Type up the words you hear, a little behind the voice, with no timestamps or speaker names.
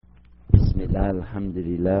Bismillah,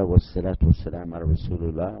 alhamdulillah, wassalatu wassalamu ala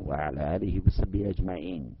rasulullah wa ala alihi wa sahbihi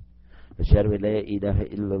ajma'in. Ashhadu an la ilaha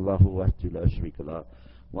illallah wahdahu la sharika lah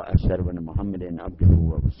wa ashhadu anna Muhammadan abduhu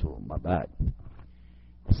wa rasuluhu. Ma ba'd.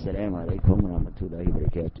 Assalamu alaikum wa rahmatullahi wa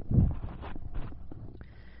barakatuh.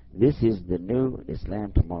 This is the new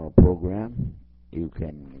Islam Tomorrow program. You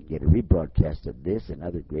can get a rebroadcast of this and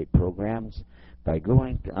other great programs by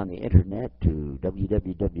going on the internet to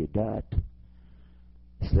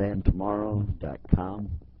www.islamtomorrow.com,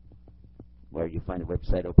 where you find a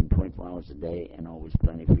website open 24 hours a day and always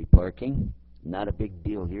plenty of free parking. Not a big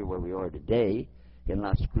deal here where we are today. In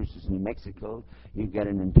Las Cruces, New Mexico, you've got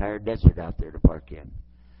an entire desert out there to park in.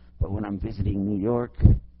 But when I'm visiting New York,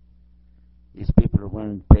 these people are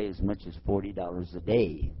willing to pay as much as $40 a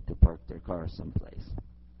day to park their cars someplace.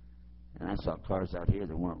 And I saw cars out here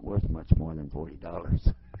that weren't worth much more than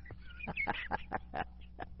 $40.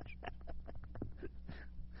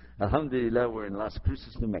 Alhamdulillah, we're in Las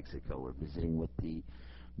Cruces, New Mexico. We're visiting with the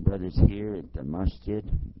brothers here at the masjid.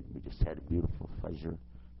 We just had a beautiful Fajr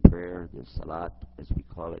prayer, the Salat, as we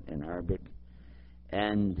call it in Arabic.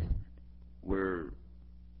 And we're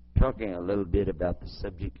talking a little bit about the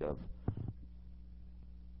subject of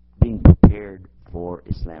being prepared for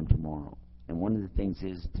Islam tomorrow. And one of the things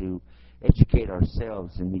is to educate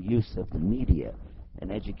ourselves in the use of the media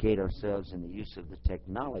and educate ourselves in the use of the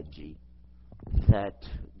technology that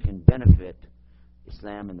can benefit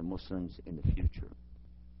Islam and the Muslims in the future.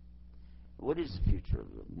 What is the future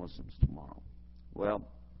of the Muslims tomorrow? Well,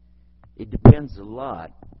 it depends a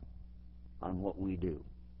lot on what we do.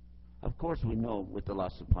 Of course, we know with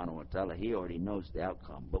Allah subhanahu wa ta'ala, He already knows the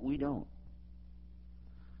outcome, but we don't.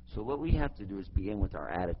 So what we have to do is begin with our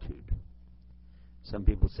attitude. Some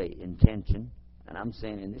people say intention, and I'm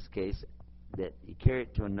saying in this case that you carry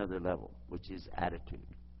it to another level, which is attitude.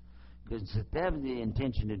 Because to have the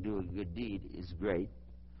intention to do a good deed is great,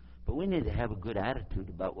 but we need to have a good attitude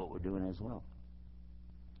about what we're doing as well.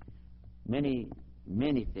 Many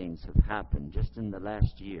things have happened just in the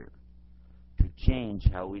last year to change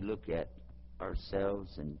how we look at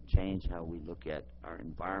ourselves and change how we look at our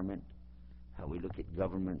environment, how we look at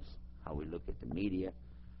governments, how we look at the media.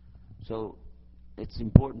 So it's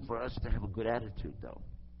important for us to have a good attitude, though.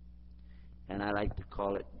 And I like to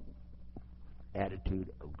call it attitude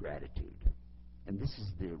of gratitude. And this is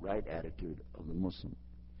the right attitude of the Muslim.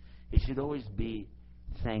 He should always be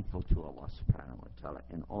thankful to Allah subhanahu wa ta'ala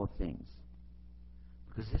in all things.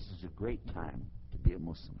 Because this is a great time to be a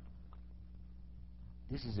Muslim.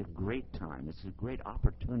 This is a great time. It's a great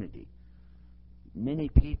opportunity. Many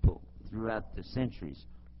people throughout the centuries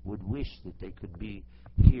would wish that they could be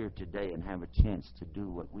here today and have a chance to do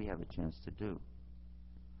what we have a chance to do.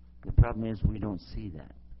 The problem is we don't see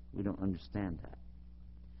that. We don't understand that.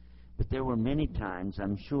 But there were many times,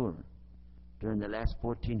 I'm sure, during the last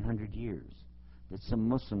 1,400 years, that some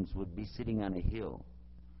Muslims would be sitting on a hill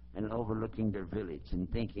and overlooking their village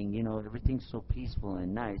and thinking, you know, everything's so peaceful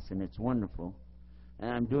and nice and it's wonderful,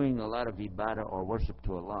 and I'm doing a lot of ibadah or worship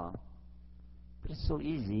to Allah, but it's so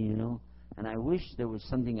easy, you know, and I wish there was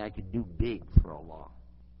something I could do big for Allah.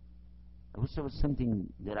 I wish there was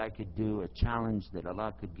something that I could do, a challenge that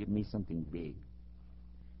Allah could give me something big.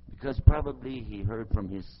 Because probably he heard from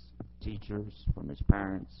his teachers, from his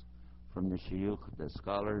parents, from the shuyukh, the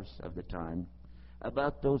scholars of the time,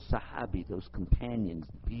 about those sahabi, those companions,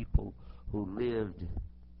 the people who lived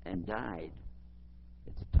and died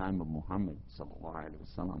at the time of Muhammad sallallahu alaihi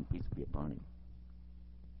wasallam, peace be upon him.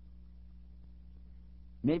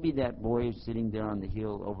 Maybe that boy sitting there on the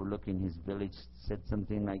hill overlooking his village said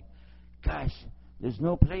something like, gosh, there's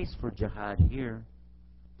no place for jihad here.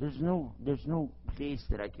 There's no place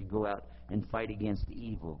that I could go out and fight against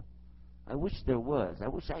evil. I wish there was. I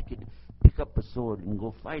wish I could pick up a sword and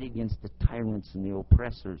go fight against the tyrants and the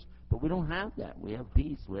oppressors. But we don't have that. We have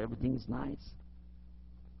peace where everything is nice.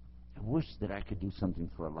 I wish that I could do something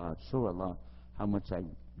for Allah, show Allah how much I,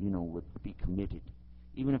 would be committed.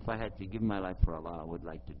 Even if I had to give my life for Allah, I would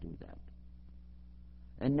like to do that.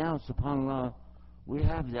 And now, subhanAllah, we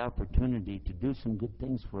have the opportunity to do some good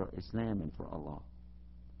things for Islam and for Allah.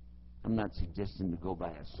 I'm not suggesting to go buy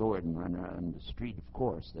a sword and run around the street, of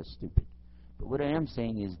course, that's stupid. But what I am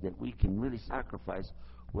saying is that we can really sacrifice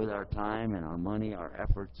with our time and our money, our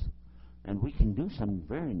efforts, and we can do some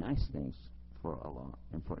very nice things for Allah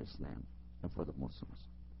and for Islam and for the Muslims.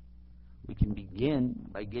 We can begin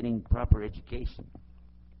by getting proper education.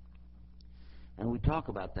 And we talk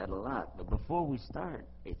about that a lot. But before we start,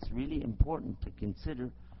 it's really important to consider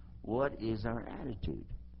what is our attitude.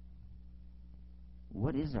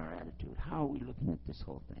 What is our attitude? How are we looking at this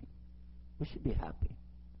whole thing? We should be happy.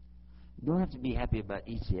 You don't have to be happy about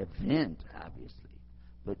each event, obviously,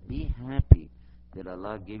 but be happy that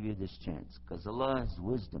Allah gave you this chance, because Allah has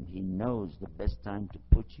wisdom. He knows the best time to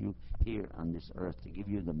put you here on this earth, to give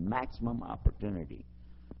you the maximum opportunity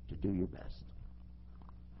to do your best.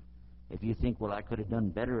 If you think, well, I could have done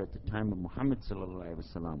better at the time of Muhammad sallallahu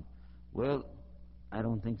alaihi wasallam, well, I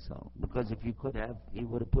don't think so, because if you could have, He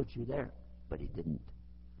would have put you there, but He didn't.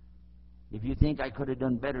 If you think I could have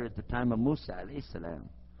done better at the time of Musa alayhi salam,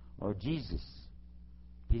 or Jesus,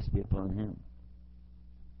 peace be upon him,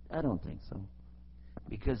 I don't think so.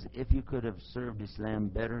 Because if you could have served Islam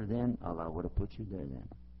better then, Allah would have put you there then.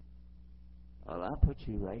 Allah put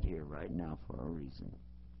you right here, right now, for a reason.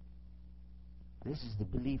 This is the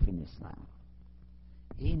belief in Islam.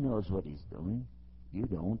 He knows what He's doing. You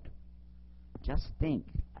don't. Just think,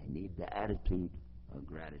 I need the attitude of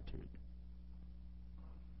gratitude.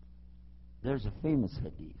 There's a famous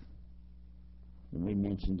hadith. And we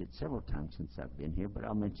mentioned it several times since I've been here, but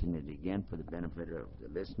I'll mention it again for the benefit of the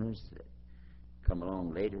listeners that come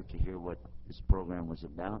along later to hear what this program was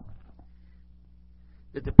about.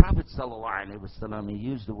 That the Prophet ﷺ, he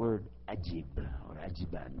used the word ajib or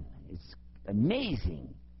ajiban. It's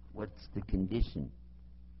amazing what's the condition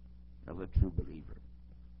of a true believer.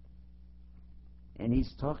 And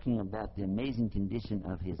he's talking about the amazing condition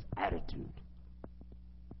of his attitude.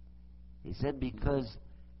 He said because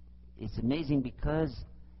it's amazing because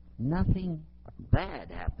nothing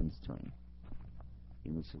bad happens to him.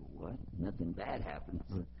 You would say, what? Nothing bad happens.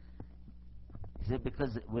 He said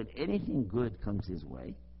because when anything good comes his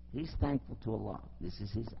way, he's thankful to Allah. This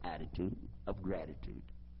is his attitude of gratitude.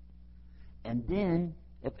 And then,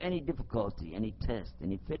 if any difficulty, any test,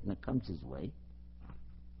 any fitna comes his way,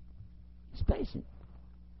 he's patient.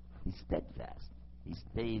 He's steadfast. He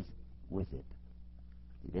stays with it.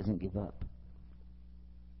 He doesn't give up.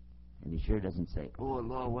 And he sure doesn't say, oh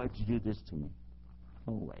Allah, why'd you do this to me?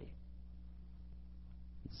 No way.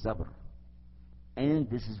 It's sabr. And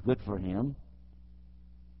this is good for him,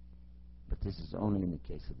 but this is only in the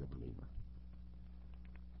case of the believer.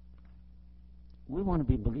 We want to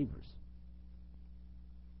be believers.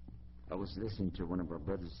 I was listening to one of our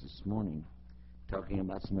brothers this morning talking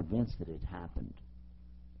about some events that had happened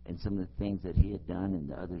and some of the things that he had done and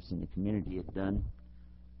the others in the community had done.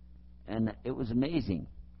 And it was amazing.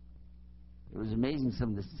 It was amazing some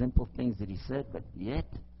of the simple things that he said, but yet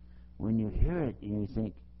when you hear it, you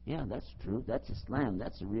think, yeah, that's true. That's Islam.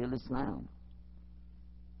 That's a real Islam.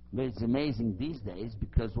 But it's amazing these days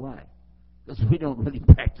because why? Because we don't really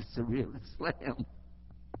practice a real Islam.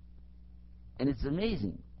 And it's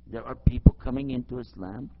amazing. There are people coming into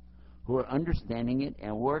Islam who are understanding it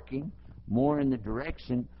and working more in the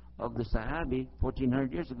direction of the Sahabi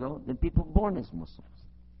 1400 years ago than people born as Muslims.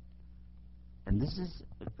 And this is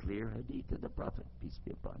a clear hadith of the Prophet, peace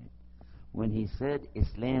be upon him, when he said,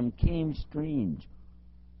 Islam came strange,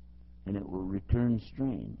 and it will return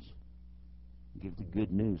strange. Give the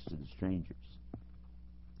good news to the strangers.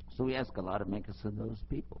 So we ask Allah to make us of those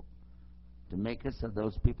people, to make us of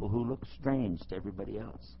those people who look strange to everybody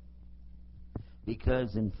else.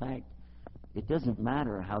 Because, in fact, it doesn't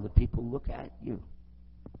matter how the people look at you.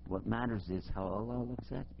 What matters is how Allah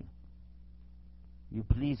looks at you. You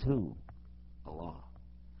please who? Allah.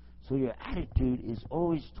 So your attitude is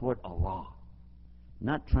always toward Allah,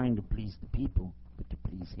 not trying to please the people, but to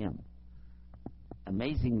please Him.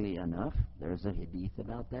 Amazingly enough, there's a hadith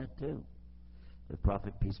about that too. The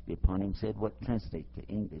Prophet, peace be upon him, said, what translates to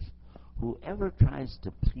English, whoever tries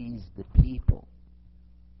to please the people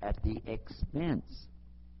at the expense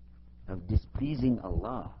of displeasing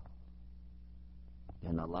Allah,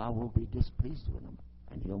 then Allah will be displeased with him,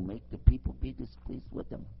 and He'll make the people be displeased with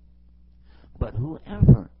him. But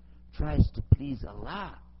whoever tries to please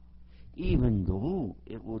Allah, even though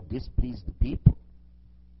it will displease the people,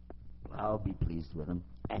 I'll be pleased with him,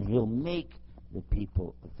 and He'll make the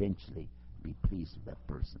people eventually be pleased with that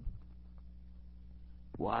person.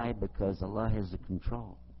 Why? Because Allah has the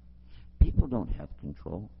control. People don't have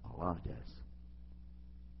control. Allah does.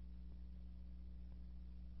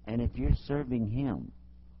 And if you're serving Him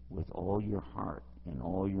with all your heart and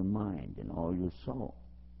all your mind and all your soul,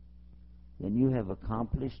 then you have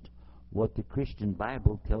accomplished what the Christian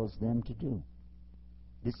Bible tells them to do.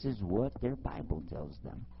 This is what their Bible tells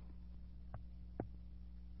them.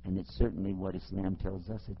 And it's certainly what Islam tells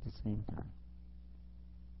us at the same time.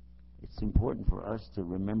 It's important for us to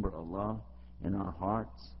remember Allah in our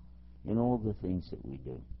hearts in all the things that we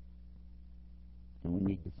do. And we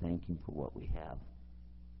need to thank Him for what we have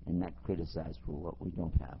and not criticize for what we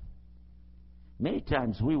don't have. Many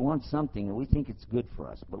times we want something and we think it's good for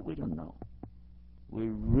us, but we don't know. We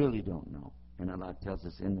really don't know. And Allah tells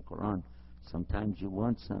us in the Quran, sometimes you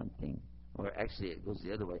want something, or actually it goes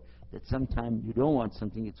the other way, that sometimes you don't want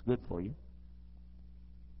something, it's good for you.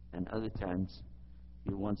 And other times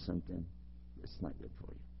you want something that's not good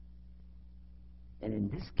for you. And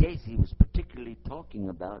in this case, he was particularly talking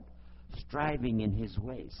about striving in his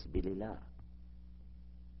ways, bilillah,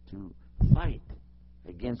 to fight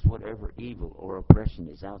against whatever evil or oppression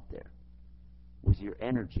is out there with your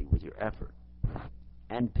energy, with your effort,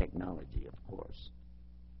 and technology, of course.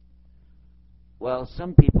 Well,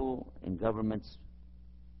 some people in governments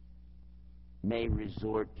may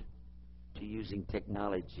resort to using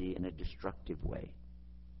technology in a destructive way.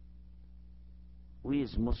 We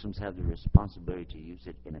as Muslims have the responsibility to use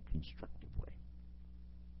it in a constructive way.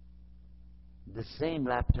 The same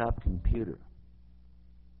laptop computer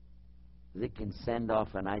that can send off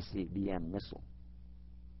an ICBM missile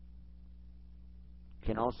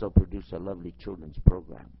can also produce a lovely children's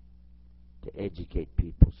program to educate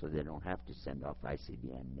people so they don't have to send off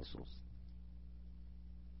ICBM missiles.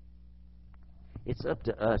 It's up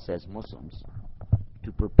to us as Muslims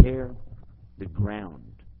to prepare the ground.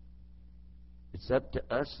 It's up to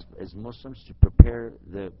us as Muslims to prepare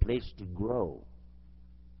the place to grow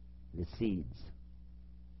the seeds.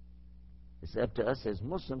 It's up to us as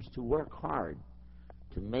Muslims to work hard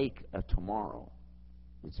to make a tomorrow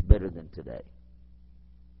that's better than today.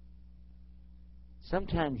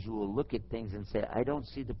 Sometimes you will look at things and say, I don't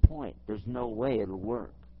see the point. There's no way it'll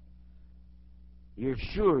work. You're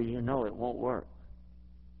sure you know it won't work.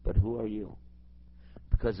 But who are you?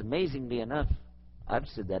 Because amazingly enough, I've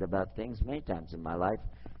said that about things many times in my life,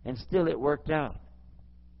 and still it worked out.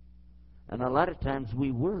 And a lot of times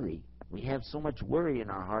we worry. We have so much worry in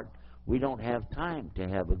our heart, we don't have time to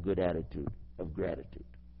have a good attitude of gratitude.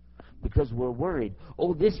 Because we're worried,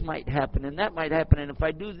 oh, this might happen and that might happen, and if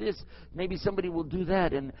I do this, maybe somebody will do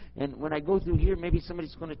that, and when I go through here, maybe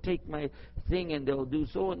somebody's going to take my thing and they'll do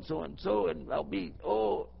so and so and so, and I'll be,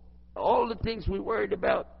 oh, all the things we worried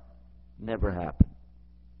about never happened.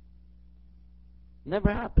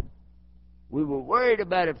 Never happened. We were worried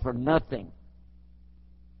about it for nothing.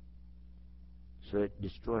 So it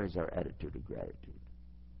destroys our attitude of gratitude.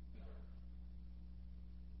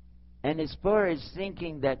 And as far as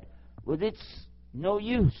thinking that, well, it's no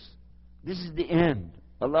use. This is the end.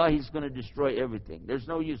 Allah, He's going to destroy everything. There's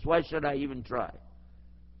no use. Why should I even try?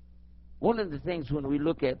 One of the things when we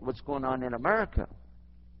look at what's going on in America,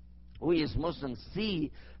 we as Muslims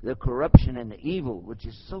see the corruption and the evil, which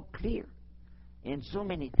is so clear in so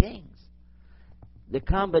many things. The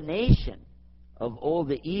combination of all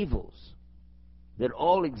the evils that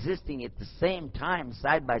all existing at the same time,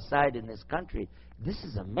 side by side in this country, this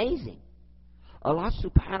is amazing. Allah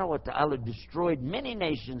subhanahu wa ta'ala destroyed many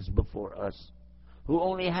nations before us who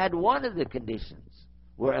only had one of the conditions,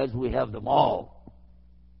 whereas we have them all.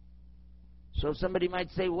 So somebody might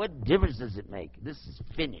say, what difference does it make? This is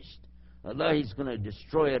finished. Allah, He's going to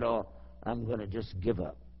destroy it all. I'm going to just give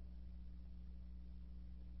up.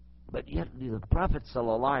 But yet the Prophet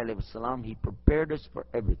sallallahu alaihi wasallam, he prepared us for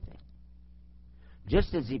everything.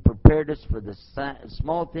 Just as he prepared us for the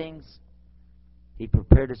small things, he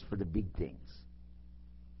prepared us for the big things.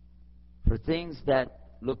 For things that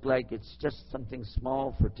look like it's just something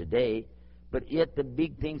small for today, but yet the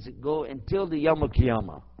big things that go until the Yawm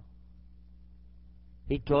al-Qiyamah.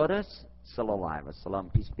 He taught us, sallallahu alaihi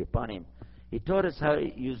wasallam, peace be upon him, he taught us how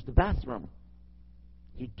to use the bathroom.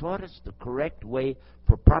 He taught us the correct way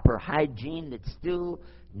for proper hygiene that's still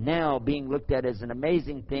now being looked at as an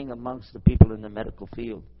amazing thing amongst the people in the medical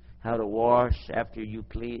field. How to wash after you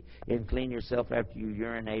clean yourself after you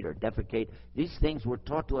urinate or defecate. These things were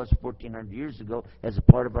taught to us 1,400 years ago as a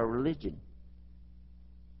part of our religion.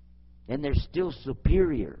 And they're still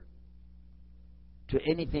superior to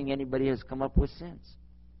anything anybody has come up with since.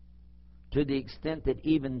 To the extent that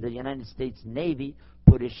even the United States Navy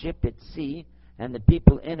put a ship at sea, and the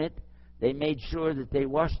people in it, they made sure that they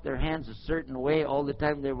washed their hands a certain way all the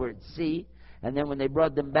time they were at sea, and then when they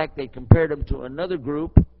brought them back, they compared them to another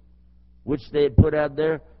group which they had put out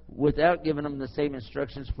there without giving them the same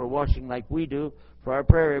instructions for washing like we do for our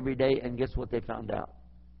prayer every day, and guess what they found out?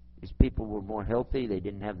 These people were more healthy. They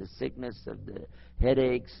didn't have the sickness of the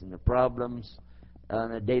headaches and the problems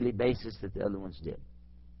on a daily basis that the other ones did.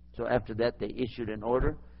 So after that, they issued an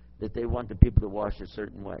order that they want the people to wash a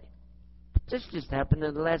certain way. This just happened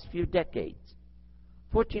in the last few decades.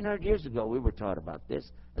 1,400 years ago, we were taught about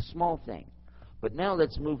this, a small thing. But now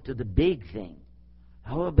let's move to the big thing.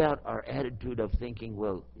 How about our attitude of thinking,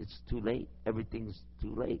 well, it's too late, everything's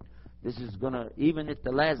too late. This is going to, even at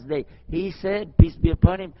the last day, he said, peace be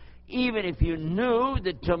upon him, even if you knew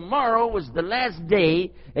that tomorrow was the last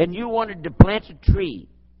day and you wanted to plant a tree,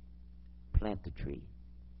 plant the tree.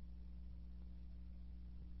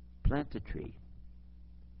 Plant the tree.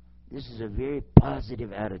 This is a very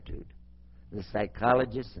positive attitude. The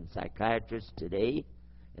psychologists and psychiatrists today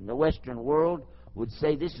in the Western world would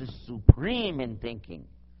say this is supreme in thinking.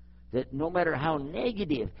 That no matter how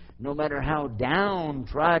negative, no matter how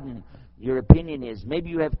downtrodden your opinion is, maybe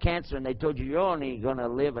you have cancer and they told you you're only going to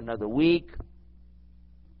live another week,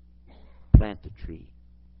 plant the tree.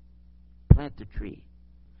 Plant the tree.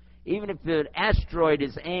 Even if an asteroid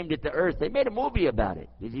is aimed at the earth, they made a movie about it.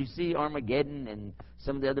 Did you see Armageddon and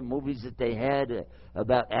some of the other movies that they had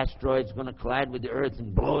about asteroids going to collide with the earth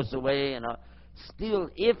and blow us away? And still,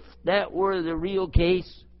 if that were the real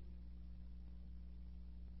case,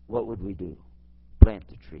 what would we do? Plant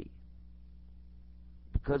the tree.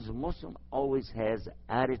 Because the Muslim always has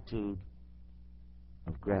attitude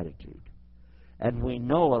of gratitude. And we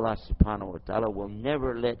know Allah subhanahu wa ta'ala will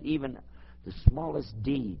never let even the smallest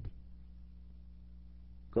deed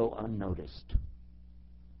go unnoticed.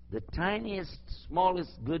 The tiniest,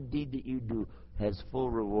 smallest good deed that you do has full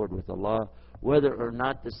reward with Allah, whether or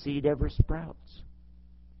not the seed ever sprouts.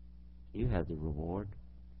 You have the reward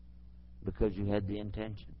because you had the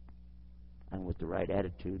intention. And with the right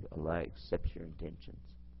attitude, Allah accepts your intentions.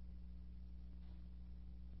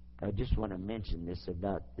 I just want to mention this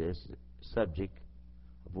about this subject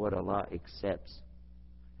of what Allah accepts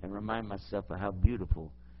and remind myself of how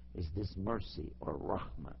beautiful is this mercy or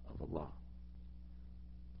rahmah of Allah.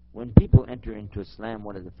 When people enter into Islam,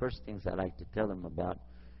 one of the first things I like to tell them about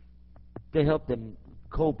to help them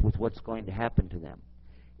cope with what's going to happen to them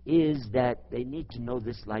is that they need to know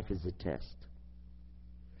this life is a test.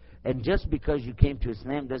 And just because you came to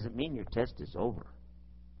Islam doesn't mean your test is over.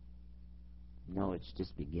 No, it's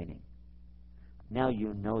just beginning. Now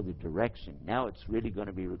you know the direction. Now it's really going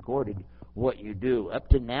to be recorded what you do. Up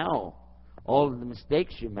to now, all of the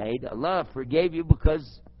mistakes you made, Allah forgave you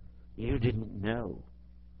because you didn't know.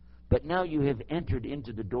 But now you have entered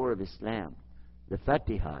into the door of Islam, the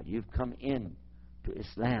Fatiha. You've come in to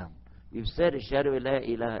Islam. You've said, Ashhadu an la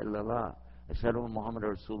ilaha illallah, Ashhadu anna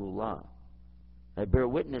Muhammadan Rasulullah. I bear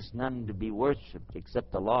witness none to be worshipped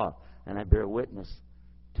except Allah, and I bear witness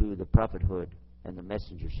to the prophethood and the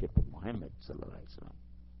messengership of Muhammad sallallahu alaihi wasallam.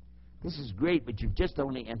 This is great, but you've just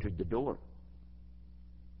only entered the door.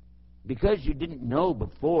 Because you didn't know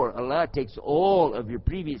before, Allah takes all of your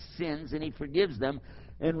previous sins and He forgives them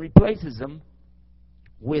and replaces them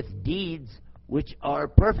with deeds which are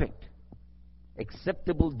perfect,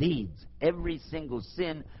 acceptable deeds. Every single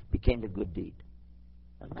sin became a good deed.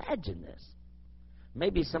 Imagine this.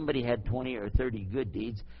 Maybe somebody had 20 or 30 good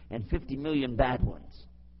deeds and 50 million bad ones.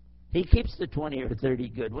 He keeps the 20 or 30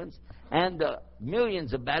 good ones, and the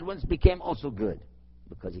millions of bad ones became also good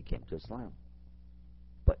because he came to Islam.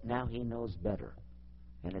 But now he knows better,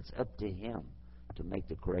 and it's up to him to make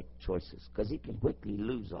the correct choices because he can quickly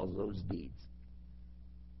lose all those deeds.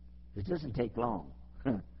 It doesn't take long,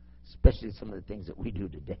 especially some of the things that we do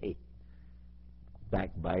today.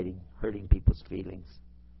 Backbiting, hurting people's feelings.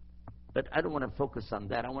 But I don't want to focus on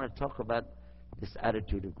that. I want to talk about this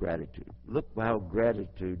attitude of gratitude. Look how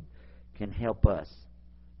gratitude can help us.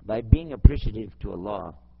 By being appreciative to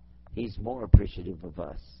Allah, He's more appreciative of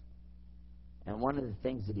us. And one of the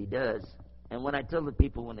things that He does, and when I tell the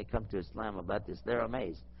people when they come to Islam about this, they're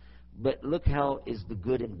amazed. But look how is the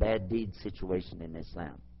good and bad deed situation in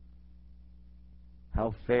Islam.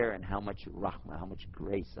 How fair and how much rahmah, how much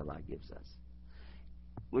grace Allah gives us.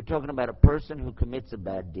 We're talking about a person who commits a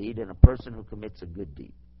bad deed and a person who commits a good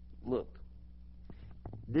deed. Look,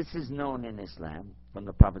 this is known in Islam from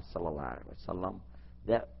the Prophet ﷺ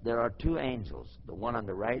that there are two angels. The one on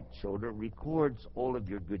the right shoulder records all of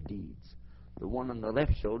your good deeds. The one on the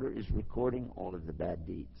left shoulder is recording all of the bad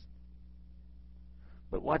deeds.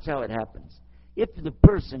 But watch how it happens. If the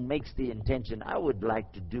person makes the intention, I would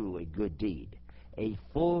like to do a good deed, a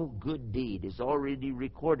full good deed is already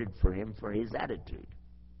recorded for him for his attitude.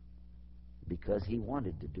 Because he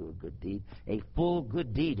wanted to do a good deed, a full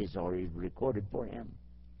good deed is already recorded for him.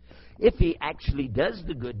 If he actually does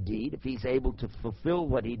the good deed, if he's able to fulfill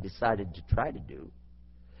what he decided to try to do,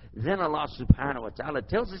 then Allah subhanahu wa ta'ala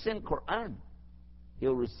tells us in Quran,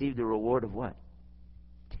 he'll receive the reward of what?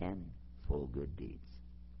 10 full good deeds.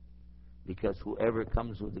 Because whoever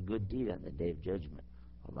comes with a good deed on the Day of Judgment,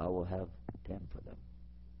 Allah will have 10 for them.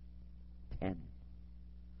 10.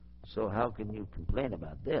 So how can you complain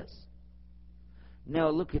about this? Now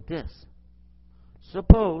look at this.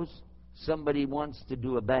 Suppose somebody wants to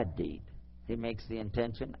do a bad deed. He makes the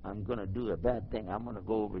intention, I'm going to do a bad thing. I'm going to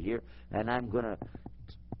go over here and I'm going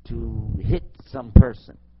to hit some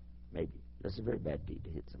person. Maybe. That's a very bad deed, to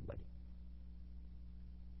hit somebody.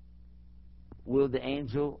 Will the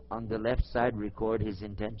angel on the left side record his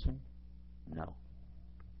intention? No.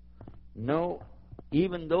 No,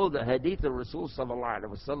 even though the hadith of Rasul sallallahu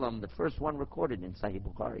alaihi wasallam, the first one recorded in Sahih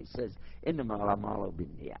Bukhari, says, "Innama al-a'malu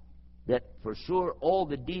binniyat," that for sure all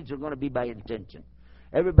the deeds are going to be by intention.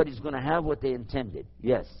 Everybody's going to have what they intended.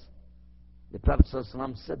 Yes. The Prophet sallallahu alaihi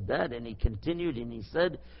wasallam said that, and he continued, and he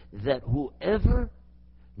said that whoever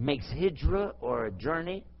makes hijrah or a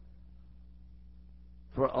journey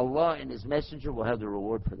for Allah and His Messenger will have the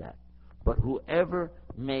reward for that. But whoever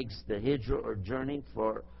makes the hijrah or journey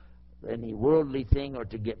for any worldly thing or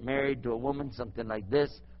to get married to a woman, something like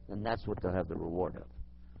this, then that's what they'll have the reward of.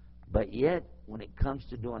 But yet, when it comes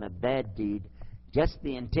to doing a bad deed, just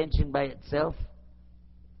the intention by itself,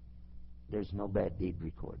 there's no bad deed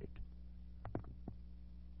recorded.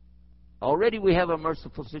 Already we have a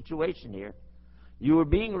merciful situation here. You were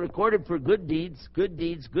being recorded for good deeds, good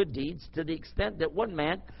deeds, good deeds, to the extent that one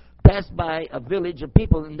man passed by a village of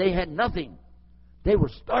people and they had nothing. They were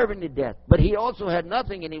starving to death. But he also had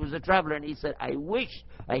nothing, and he was a traveler, and he said, I wish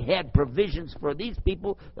I had provisions for these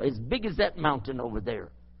people as big as that mountain over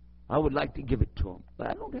there. I would like to give it to them, but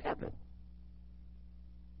I don't have it.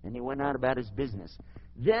 And he went out about his business.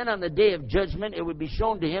 Then on the day of judgment, it would be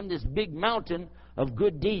shown to him this big mountain of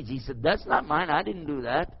good deeds. He said, that's not mine. I didn't do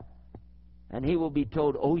that. And he will be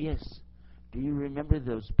told, oh yes, do you remember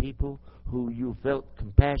those people who you felt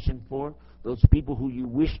compassion for? Those people who you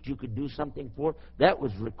wished you could do something for? That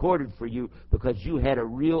was recorded for you because you had a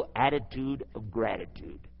real attitude of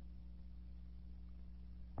gratitude.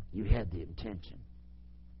 You had the intention.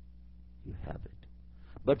 You have it.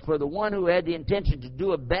 But for the one who had the intention to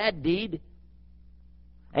do a bad deed,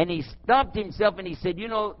 and he stopped himself and he said, you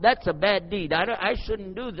know, that's a bad deed. I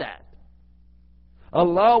shouldn't do that.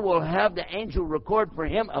 Allah will have the angel record for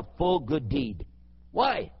him a full good deed.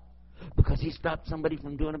 Why? Because he stopped somebody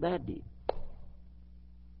from doing a bad deed.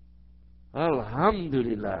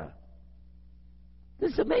 Alhamdulillah.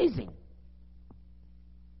 This is amazing.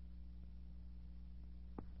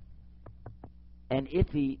 And if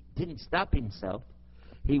he didn't stop himself,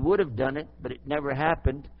 he would have done it, but it never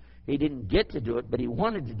happened. He didn't get to do it, but he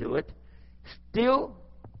wanted to do it. Still,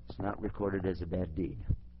 it's not recorded as a bad deed.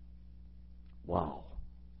 Wow.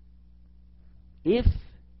 If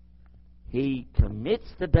he commits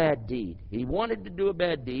the bad deed, he wanted to do a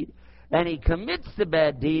bad deed, and he commits the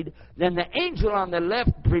bad deed, then the angel on the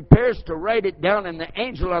left prepares to write it down, and the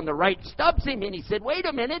angel on the right stops him, and he said, wait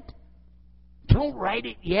a minute, don't write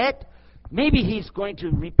it yet. Maybe he's going to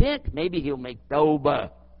repent. Maybe he'll make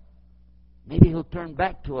tawbah. Maybe he'll turn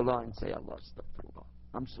back to Allah and say, Allah, astaghfirullah.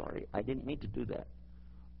 I'm sorry. I didn't mean to do that.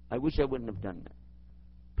 I wish I wouldn't have done that.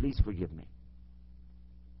 Please forgive me.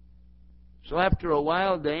 So after a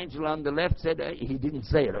while, the angel on the left said, he didn't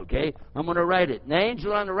say it, okay? I'm going to write it. And the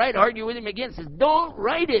angel on the right argued with him again, says, don't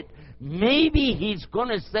write it. Maybe he's going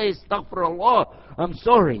to say, astaghfirullah, I'm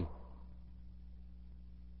sorry.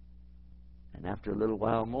 And after a little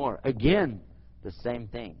while more, again, the same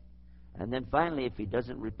thing. And then finally, if he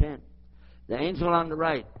doesn't repent, the angel on the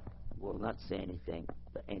right will not say anything.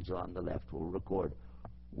 The angel on the left will record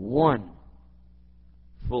one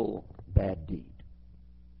full bad deed.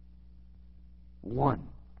 One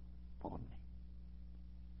only.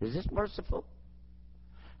 Is this merciful?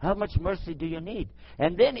 How much mercy do you need?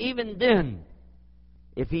 And then, even then,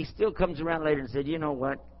 if he still comes around later and said, you know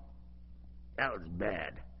what? That was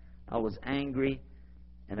bad. I was angry,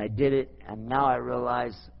 and I did it, and now I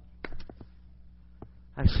realize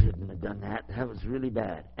I shouldn't have done that. That was really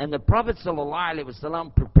bad. And the Prophet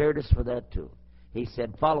ﷺ prepared us for that too. He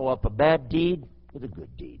said, follow up a bad deed with a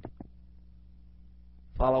good deed.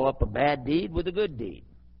 Follow up a bad deed with a good deed.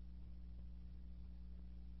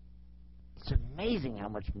 It's amazing how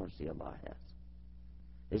much mercy Allah has.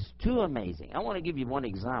 It's too amazing. I want to give you one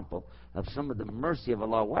example of some of the mercy of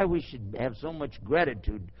Allah, why we should have so much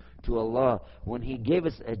gratitude to Allah when He gave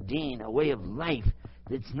us a deen, a way of life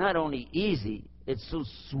that's not only easy, it's so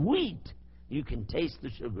sweet you can taste the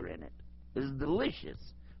sugar in it. It's delicious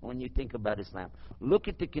when you think about Islam. Look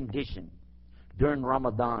at the condition during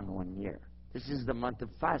Ramadan one year. This is the month of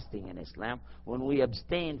fasting in Islam, when we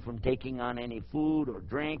abstain from taking on any food or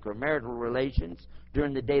drink or marital relations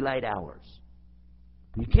during the daylight hours.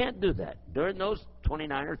 You can't do that. During those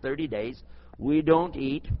 29 or 30 days, we don't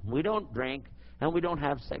eat, we don't drink, and we don't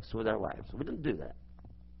have sex with our wives. We don't do that.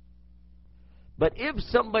 But if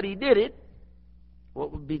somebody did it,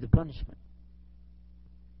 what would be the punishment?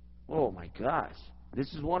 Oh my gosh.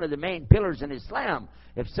 This is one of the main pillars in Islam.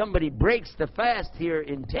 If somebody breaks the fast here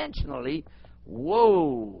intentionally,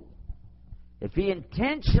 whoa. If he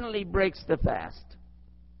intentionally breaks the fast,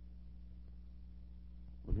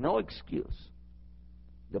 with no excuse,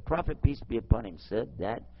 the Prophet, peace be upon him, said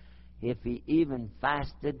that if he even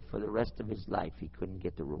fasted for the rest of his life, he couldn't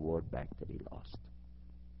get the reward back that he lost.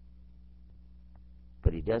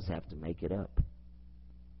 But he does have to make it up.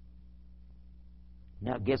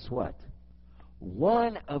 Now, guess what?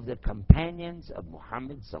 One of the companions of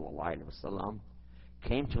Muhammad sallallahu alaihi wasallam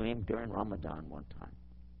came to him during Ramadan one time.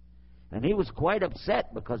 And he was quite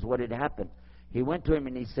upset because what had happened. He went to him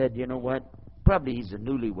and he said, you know what? Probably he's a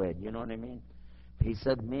newlywed, you know what I mean? He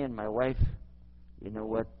said, me and my wife, you know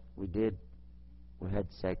what we did? We had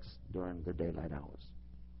sex during the daylight hours.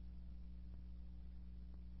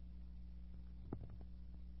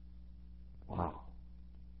 Wow.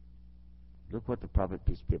 Look what the Prophet,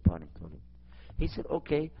 peace be upon him, told him. He said,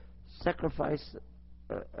 okay, sacrifice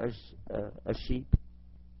a sheep.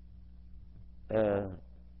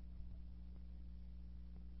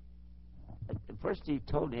 First he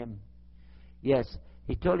told him, yes,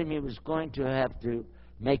 he told him he was going to have to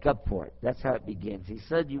make up for it. That's how it begins. He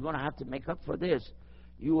said, you're going to have to make up for this.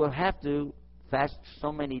 You will have to fast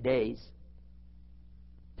so many days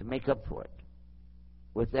to make up for it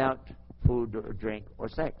without food or drink or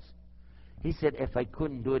sex. He said, if I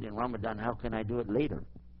couldn't do it in Ramadan, how can I do it later?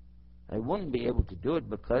 I wouldn't be able to do it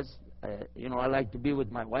because, I like to be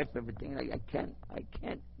with my wife, everything. I can't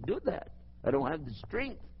do that. I don't have the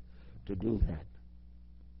strength to do that.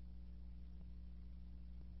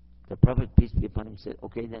 The Prophet, peace be upon him, said,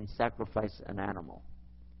 okay, then sacrifice an animal.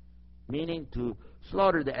 Meaning to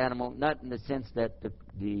slaughter the animal, not in the sense that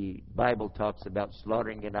the Bible talks about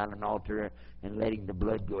slaughtering it on an altar and letting the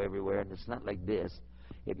blood go everywhere, and it's not like this.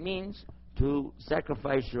 It means to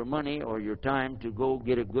sacrifice your money or your time to go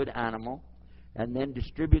get a good animal and then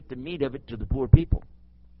distribute the meat of it to the poor people.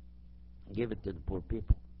 Give it to the poor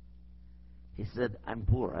people. He said, I'm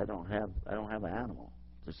poor. I don't have an animal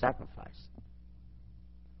to sacrifice.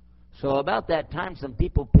 So about that time, some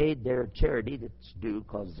people paid their charity that's due,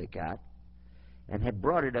 called zakat, and had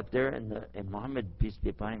brought it up there, and Muhammad, peace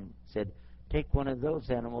be upon him, said, take one of those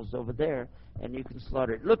animals over there, and you can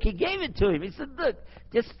slaughter it. Look, he gave it to him. He said, look,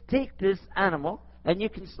 just take this animal, and you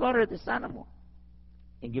can slaughter this animal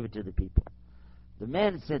and give it to the people. The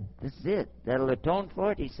man said, this is it. That'll atone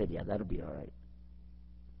for it? He said, yeah, that'll be all right.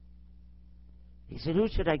 He said, who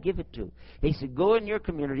should I give it to? He said, go in your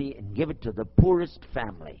community and give it to the poorest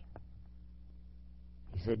family.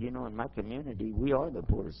 He said, in my community, we are the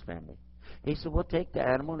poorest family. He said, well, take the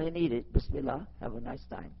animal and eat it. Bismillah, have a nice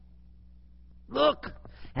time. Look,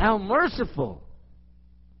 how merciful.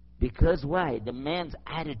 Because why? The man's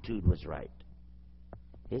attitude was right.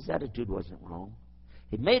 His attitude wasn't wrong.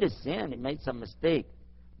 He made a sin, he made some mistake.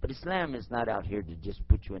 But Islam is not out here to just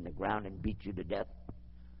put you in the ground and beat you to death.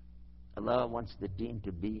 Allah wants the deen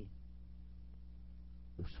to be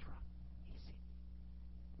usra, easy,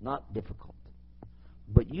 not difficult.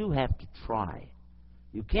 But you have to try.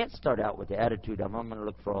 You can't start out with the attitude, I'm going to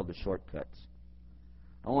look for all the shortcuts.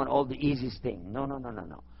 I want all the easiest thing. No.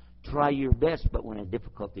 Try your best, but when a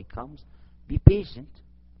difficulty comes, be patient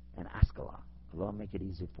and ask Allah. Allah, make it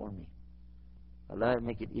easy for me. Allah,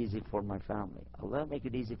 make it easy for my family. Allah, make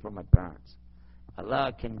it easy for my parents.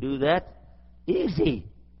 Allah can do that easy.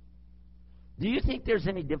 Do you think there's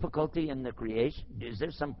any difficulty in the creation? Is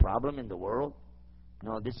there some problem in the world?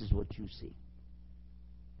 No, this is what you see.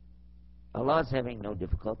 Allah is having no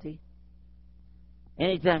difficulty.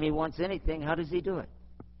 Anytime He wants anything, how does He do it?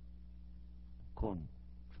 Kun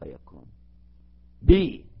fayakun.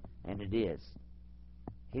 Be, and it is.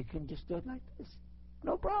 He can just do it like this.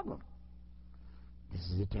 No problem. This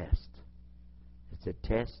is a test. It's a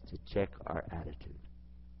test to check our attitude.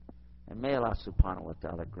 And may Allah subhanahu wa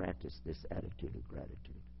ta'ala grant us this attitude of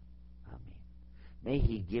gratitude. Ameen. May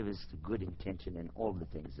He give us the good intention in all the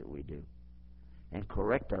things that we do, and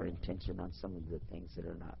correct our intention on some of the things that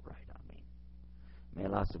are not right. Ameen. May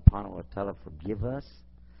Allah subhanahu wa ta'ala forgive us,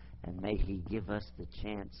 and may He give us the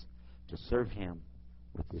chance to serve Him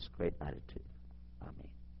with this great attitude. Ameen.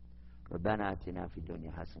 ربنا آتنا في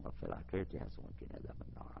الدنيا حسنة وفي الآخرة حسنة وقنا عذاب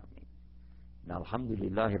النار. آمين. الحمد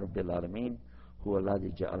لله رب العالمين هو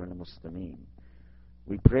الذي جعلنا مسلمين.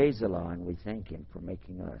 We praise Allah and we thank Him for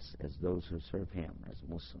making us as those who serve Him as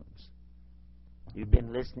Muslims. You've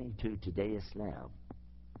been listening to Today Islam,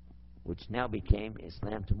 which now became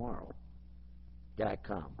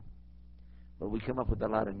IslamTomorrow.com. But we come up with a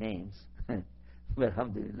lot of names. But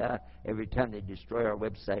alhamdulillah, every time they destroy our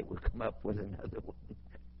website, we'll come up with another one.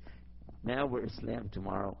 Now we're Islam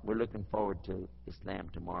tomorrow. We're looking forward to Islam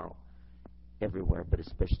tomorrow everywhere, but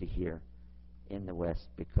especially here in the West,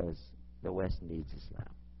 because the West needs Islam.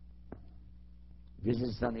 Visit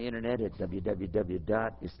us on the internet at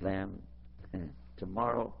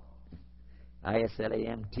www.islamtomorrow,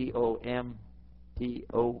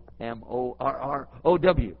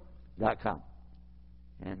 ISLAMTOMORROW.com.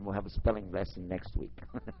 And we'll have a spelling lesson next week.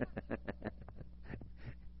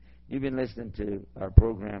 You've been listening to our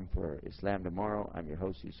program for Islam Tomorrow. I'm your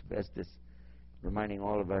host, Yusuf Estes, reminding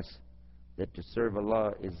all of us that to serve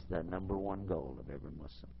Allah is the number one goal of every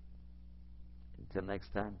Muslim. Until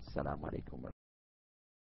next time, Assalamu alaikum wa